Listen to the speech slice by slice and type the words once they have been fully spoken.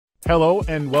Hello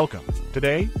and welcome.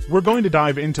 Today, we're going to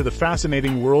dive into the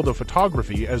fascinating world of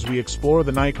photography as we explore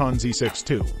the Nikon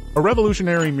Z6 II, a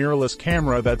revolutionary mirrorless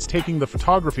camera that's taking the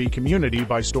photography community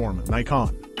by storm.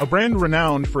 Nikon, a brand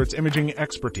renowned for its imaging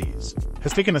expertise,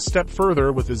 has taken a step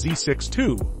further with the Z6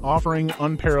 II, offering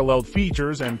unparalleled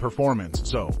features and performance.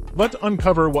 So, let's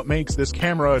uncover what makes this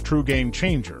camera a true game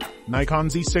changer. Nikon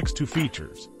Z6 II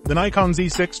features. The Nikon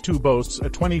Z6 II boasts a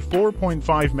 24.5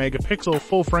 megapixel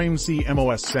full-frame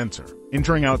CMOS sensor,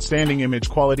 ensuring outstanding image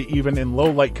quality even in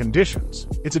low-light conditions.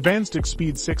 Its advanced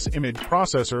Speed 6 image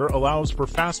processor allows for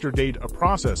faster data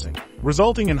processing,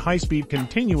 resulting in high-speed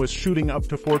continuous shooting up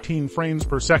to 14 frames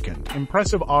per second.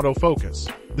 Impressive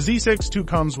autofocus. The Z6 II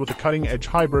comes with a cutting-edge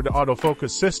hybrid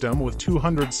autofocus system with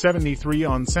 273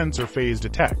 on-sensor phase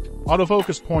detect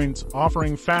autofocus points,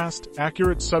 offering fast,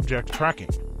 accurate subject tracking,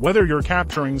 whether you're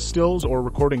capturing stills or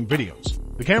recording videos.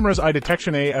 The camera's eye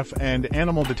detection AF and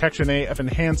animal detection AF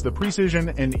enhance the precision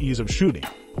and ease of shooting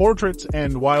portraits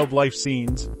and wildlife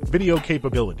scenes. Video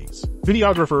capabilities.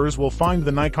 Videographers will find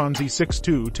the Nikon Z6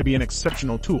 II to be an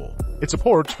exceptional tool. It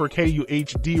supports 4K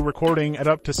UHD recording at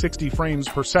up to 60 frames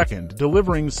per second,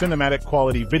 delivering cinematic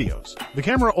quality videos. The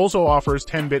camera also offers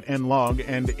 10-bit N-Log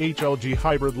and HLG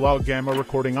hybrid log gamma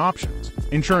recording options,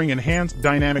 ensuring enhanced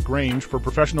dynamic range for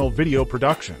professional video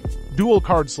production. Dual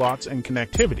card slots and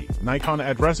connectivity. Nikon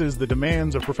addresses the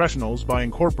demands of professionals by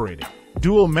incorporating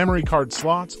dual memory card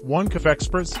slots, one CF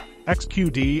Express,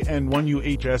 XQD, and one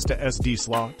UHS to SD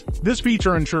slot. This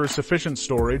feature ensures sufficient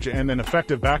storage and an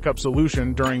effective backup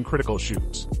solution during critical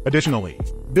shoots. Additionally,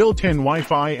 built-in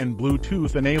Wi-Fi and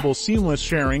Bluetooth enable seamless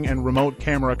sharing and remote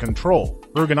camera control.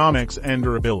 Ergonomics and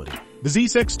durability. The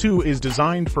Z6 II is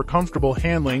designed for comfortable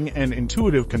handling and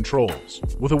intuitive controls,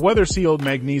 with a weather-sealed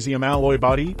magnesium alloy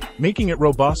body, making it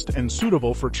robust and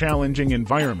suitable for challenging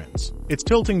environments. Its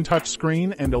tilting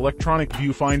touchscreen and electronic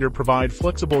viewfinder provide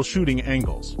flexible shooting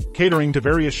angles, catering to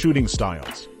various shooting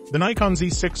styles. The Nikon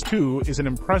Z6 II is an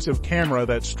impressive camera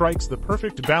that strikes the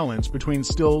perfect balance between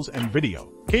stills and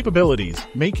video capabilities,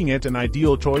 making it an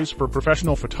ideal choice for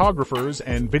professional photographers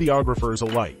and videographers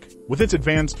alike. With its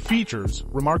advanced features,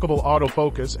 remarkable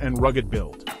autofocus, and rugged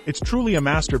build, it's truly a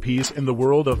masterpiece in the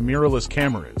world of mirrorless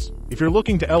cameras. If you're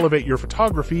looking to elevate your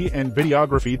photography and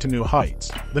videography to new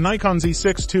heights, the Nikon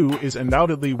Z6 II is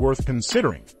undoubtedly worth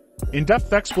considering.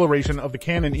 In-depth exploration of the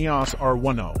Canon EOS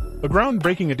R10, a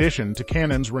groundbreaking addition to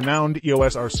Canon's renowned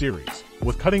EOS R series,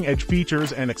 with cutting-edge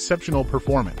features and exceptional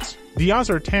performance. The EOS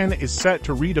R10 is set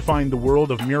to redefine the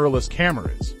world of mirrorless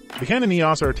cameras. The Canon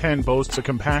EOS R10 boasts a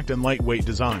compact and lightweight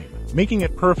design, making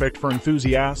it perfect for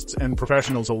enthusiasts and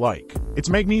professionals alike. Its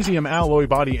magnesium alloy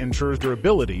body ensures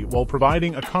durability while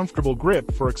providing a comfortable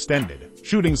grip for extended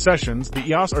shooting sessions. The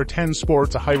EOS R10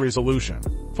 sports a high-resolution,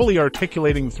 fully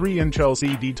articulating 3-inch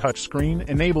LCD touchscreen,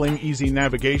 enabling easy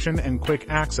navigation and quick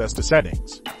access to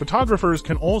settings. Photographers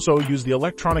can also use the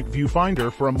electronic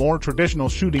viewfinder for a more traditional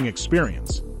shooting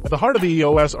experience. At the heart of the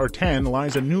EOS R10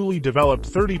 lies a newly developed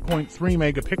 30.3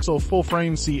 megapixel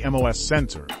full-frame CMOS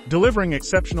sensor, delivering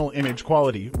exceptional image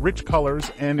quality, rich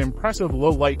colors, and impressive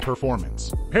low-light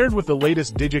performance. Paired with the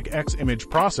latest Digic X image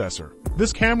processor,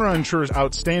 this camera ensures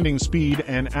outstanding speed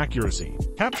and accuracy.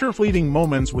 Capture fleeting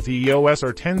moments with the EOS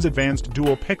R10's advanced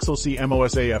dual-pixel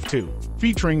CMOS AF2,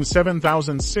 featuring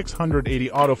 7,680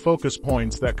 autofocus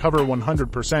points that cover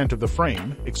 100% of the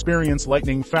frame. Experience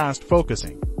lightning-fast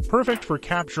focusing, perfect for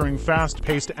capturing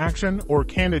fast-paced action or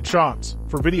candid shots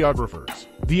for videographers.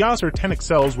 The EOS R10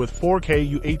 excels with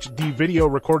 4K UHD video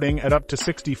recording at up to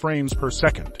 60 frames per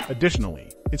second. Additionally,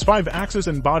 its 5-axis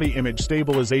and body image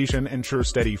stabilization ensures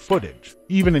steady footage,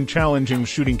 even in challenging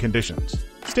shooting conditions.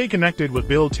 Stay connected with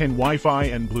built-in Wi-Fi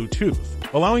and Bluetooth,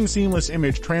 allowing seamless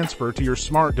image transfer to your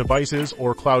smart devices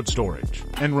or cloud storage,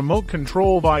 and remote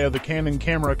control via the Canon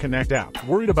Camera Connect app.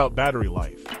 Worried about battery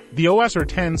life? The EOS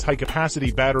R10's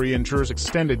high-capacity battery ensures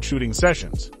extended shooting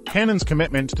sessions. Canon's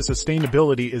commitment to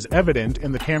sustainability is evident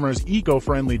in the camera's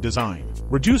eco-friendly design,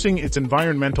 reducing its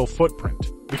environmental footprint.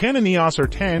 The Canon EOS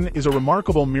R10 is a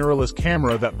remarkable mirrorless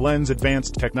camera that blends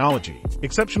advanced technology,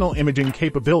 exceptional imaging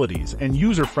capabilities, and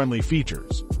user-friendly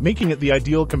features, making it the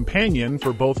ideal companion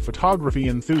for both photography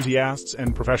enthusiasts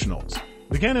and professionals.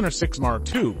 The Canon R6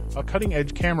 Mark II, a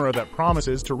cutting-edge camera that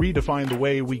promises to redefine the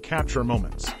way we capture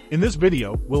moments. In this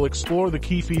video, we'll explore the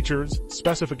key features,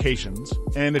 specifications,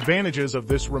 and advantages of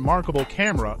this remarkable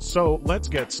camera, so let's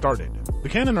get started. The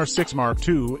Canon R6 Mark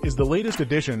II is the latest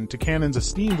addition to Canon's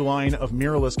esteemed line of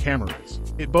mirrorless cameras.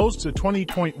 It boasts a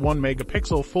 20.1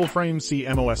 megapixel full-frame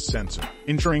CMOS sensor,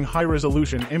 ensuring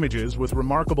high-resolution images with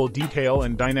remarkable detail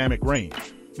and dynamic range.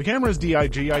 The camera's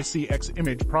DIGIC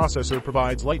image processor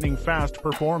provides lightning-fast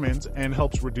performance and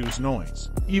helps reduce noise,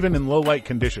 even in low-light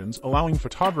conditions, allowing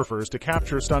photographers to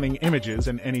capture stunning images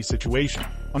in any situation.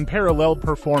 Unparalleled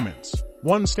performance.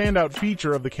 One standout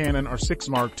feature of the Canon R6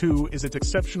 Mark II is its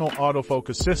exceptional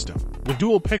autofocus system. With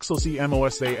dual-pixel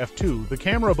CMOS AF2, the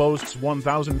camera boasts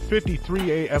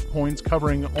 1053 AF points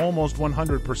covering almost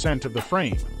 100% of the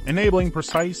frame, enabling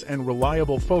precise and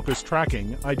reliable focus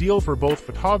tracking, ideal for both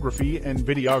photography and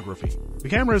videography. The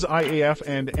camera's IAF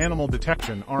and animal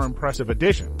detection are impressive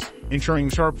additions, ensuring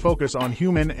sharp focus on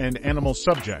human and animal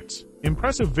subjects.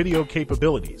 Impressive video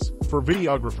capabilities. For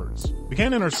videographers, the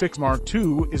Canon R6 Mark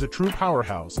II is a true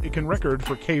powerhouse. It can record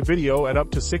 4K video at up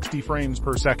to 60 frames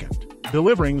per second,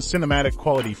 delivering cinematic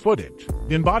quality footage.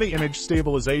 The in-body image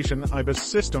stabilization IBIS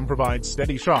system provides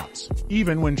steady shots,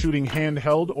 even when shooting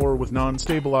handheld or with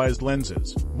non-stabilized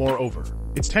lenses. Moreover,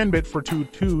 its 10-bit for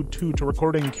 222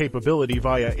 recording capability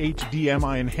via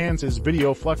HDMI enhances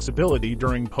video flexibility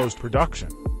during post-production.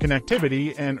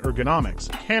 Connectivity and ergonomics.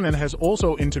 Canon has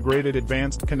also integrated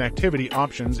advanced connectivity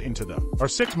options into the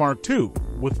R6 Mark II,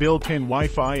 with built-in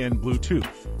Wi-Fi and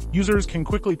Bluetooth. Users can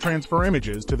quickly transfer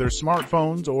images to their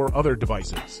smartphones or other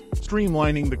devices,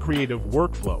 streamlining the creative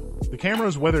workflow. The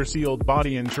camera's weather-sealed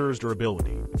body ensures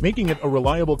durability, making it a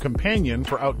reliable companion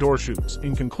for outdoor shoots.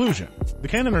 In conclusion, the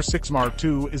Canon R6 Mark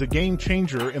II is a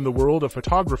game-changer in the world of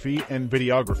photography and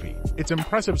videography. Its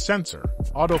impressive sensor,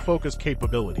 autofocus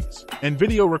capabilities, and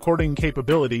video recording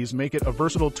capabilities make it a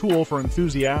versatile tool for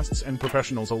enthusiasts and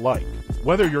professionals alike.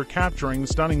 Whether you're capturing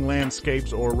stunning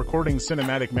landscapes or recording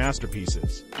cinematic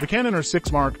masterpieces, the Canon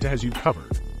R6 Mark II has you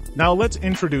covered. Now let's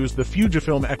introduce the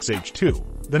Fujifilm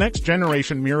X-H2, the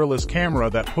next-generation mirrorless camera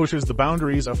that pushes the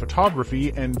boundaries of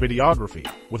photography and videography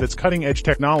with its cutting-edge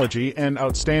technology and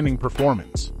outstanding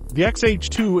performance. The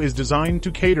X-H2 is designed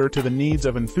to cater to the needs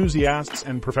of enthusiasts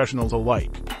and professionals alike.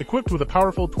 Equipped with a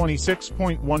powerful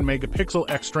 26.1-megapixel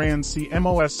X-Trans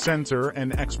CMOS sensor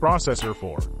and X processor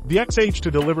 4, the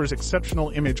X-H2 delivers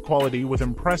exceptional image quality with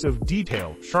impressive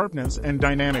detail, sharpness, and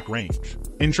dynamic range,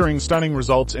 ensuring stunning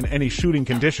results in any shooting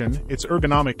condition. Its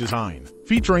ergonomic design,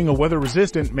 featuring a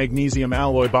weather-resistant magnesium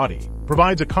alloy body,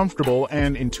 provides a comfortable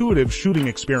and intuitive shooting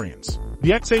experience.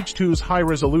 The X-H2's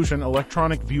high-resolution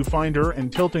electronic viewfinder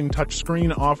and tilting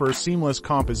touchscreen offer seamless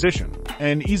composition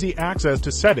and easy access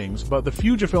to settings, but the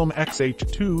Fujifilm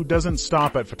X-H2 doesn't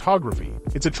stop at photography.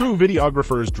 It's a true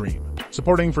videographer's dream,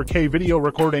 supporting 4K video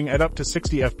recording at up to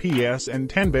 60 FPS and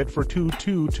 10-bit for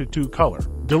 222 color,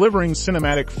 delivering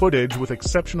cinematic footage with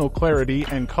exceptional clarity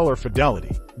and color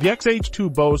fidelity. The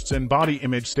X-H2 boasts in-body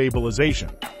image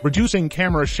stabilization, reducing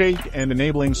camera shake and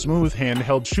enabling smooth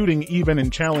handheld shooting even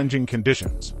in challenging conditions.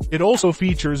 It also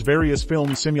features various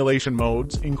film simulation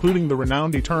modes, including the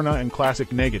renowned Eterna and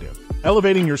Classic Negative,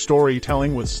 elevating your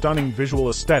storytelling with stunning visual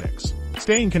aesthetics.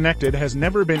 Staying connected has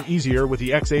never been easier with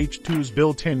the X-H2's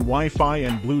built-in Wi-Fi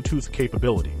and Bluetooth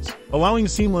capabilities, allowing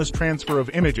seamless transfer of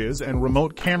images and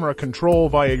remote camera control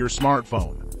via your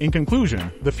smartphone. In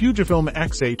conclusion, the Fujifilm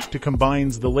X-H2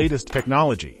 combines the latest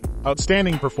technology,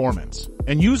 outstanding performance,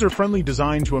 and user-friendly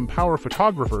design to empower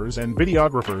photographers and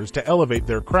videographers to elevate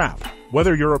their craft.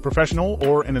 Whether you're a professional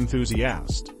or an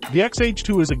enthusiast, the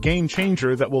X-H2 is a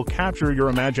game-changer that will capture your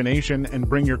imagination and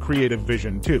bring your creative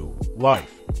vision to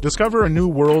life. Discover a new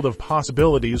world of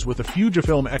possibilities with the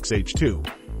Fujifilm X-H2.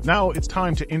 Now it's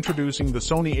time to introducing the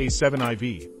Sony A7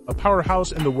 IV, a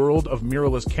powerhouse in the world of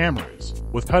mirrorless cameras.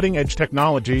 With cutting-edge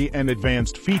technology and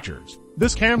advanced features,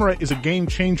 this camera is a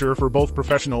game-changer for both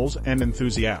professionals and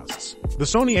enthusiasts. The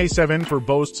Sony A7 IV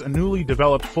boasts a newly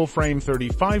developed full-frame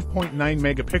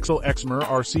 35.9-megapixel XMR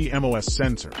RCMOS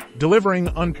sensor, delivering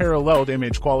unparalleled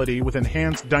image quality with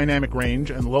enhanced dynamic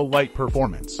range and low-light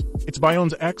performance. Its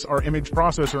Biones XR image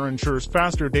processor ensures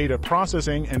faster data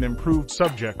processing and improved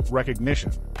subject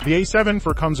recognition. The A7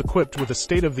 IV comes equipped with a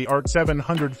state-of-the-art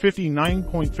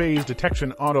 759-point phase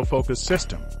detection autofocus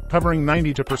system, covering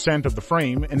 92% of the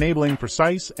frame, enabling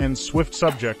precise and swift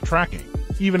subject tracking.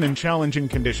 Even in challenging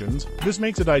conditions, this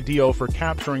makes it ideal for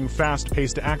capturing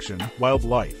fast-paced action,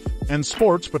 wildlife, and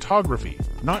sports photography.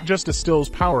 Not just a stills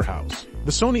powerhouse,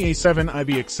 the Sony A7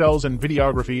 IV excels in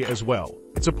videography as well.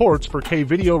 It supports 4K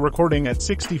video recording at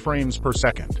 60 frames per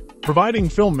second, providing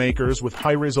filmmakers with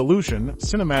high-resolution,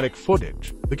 cinematic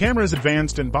footage. The camera's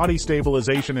advanced in-body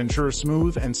stabilization ensures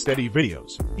smooth and steady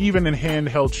videos, even in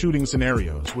handheld shooting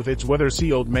scenarios with its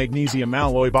weather-sealed magnesium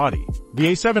alloy body.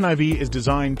 The A7 IV is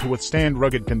designed to withstand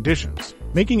rugged conditions,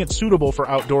 making it suitable for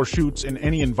outdoor shoots in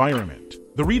any environment.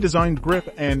 The redesigned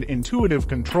grip and intuitive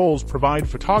controls provide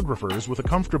photographers with a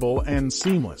comfortable and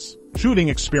seamless shooting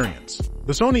experience.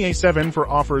 The Sony A7 IV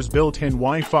offers built-in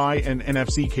Wi-Fi and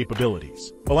NFC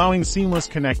capabilities, allowing seamless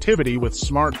connectivity with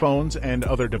smartphones and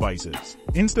other devices.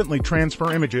 Instantly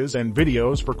transfer images and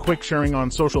videos for quick sharing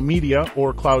on social media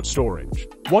or cloud storage.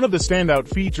 One of the standout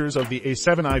features of the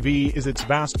A7 IV is its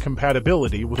vast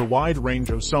compatibility with a wide range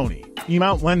of Sony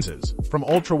E-mount lenses, from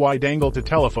ultra-wide-angle to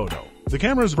telephoto. The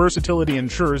camera's versatility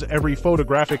ensures every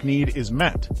photographic need is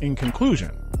met. In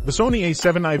conclusion, the Sony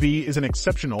A7 IV is an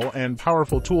exceptional and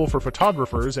powerful tool for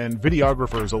photographers and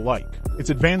videographers alike. Its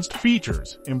advanced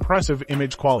features, impressive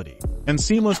image quality, and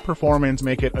seamless performance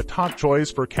make it a top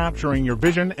choice for capturing your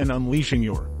vision and unleashing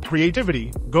your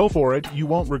creativity. Go for it, you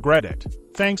won't regret it.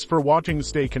 Thanks for watching.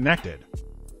 Stay connected.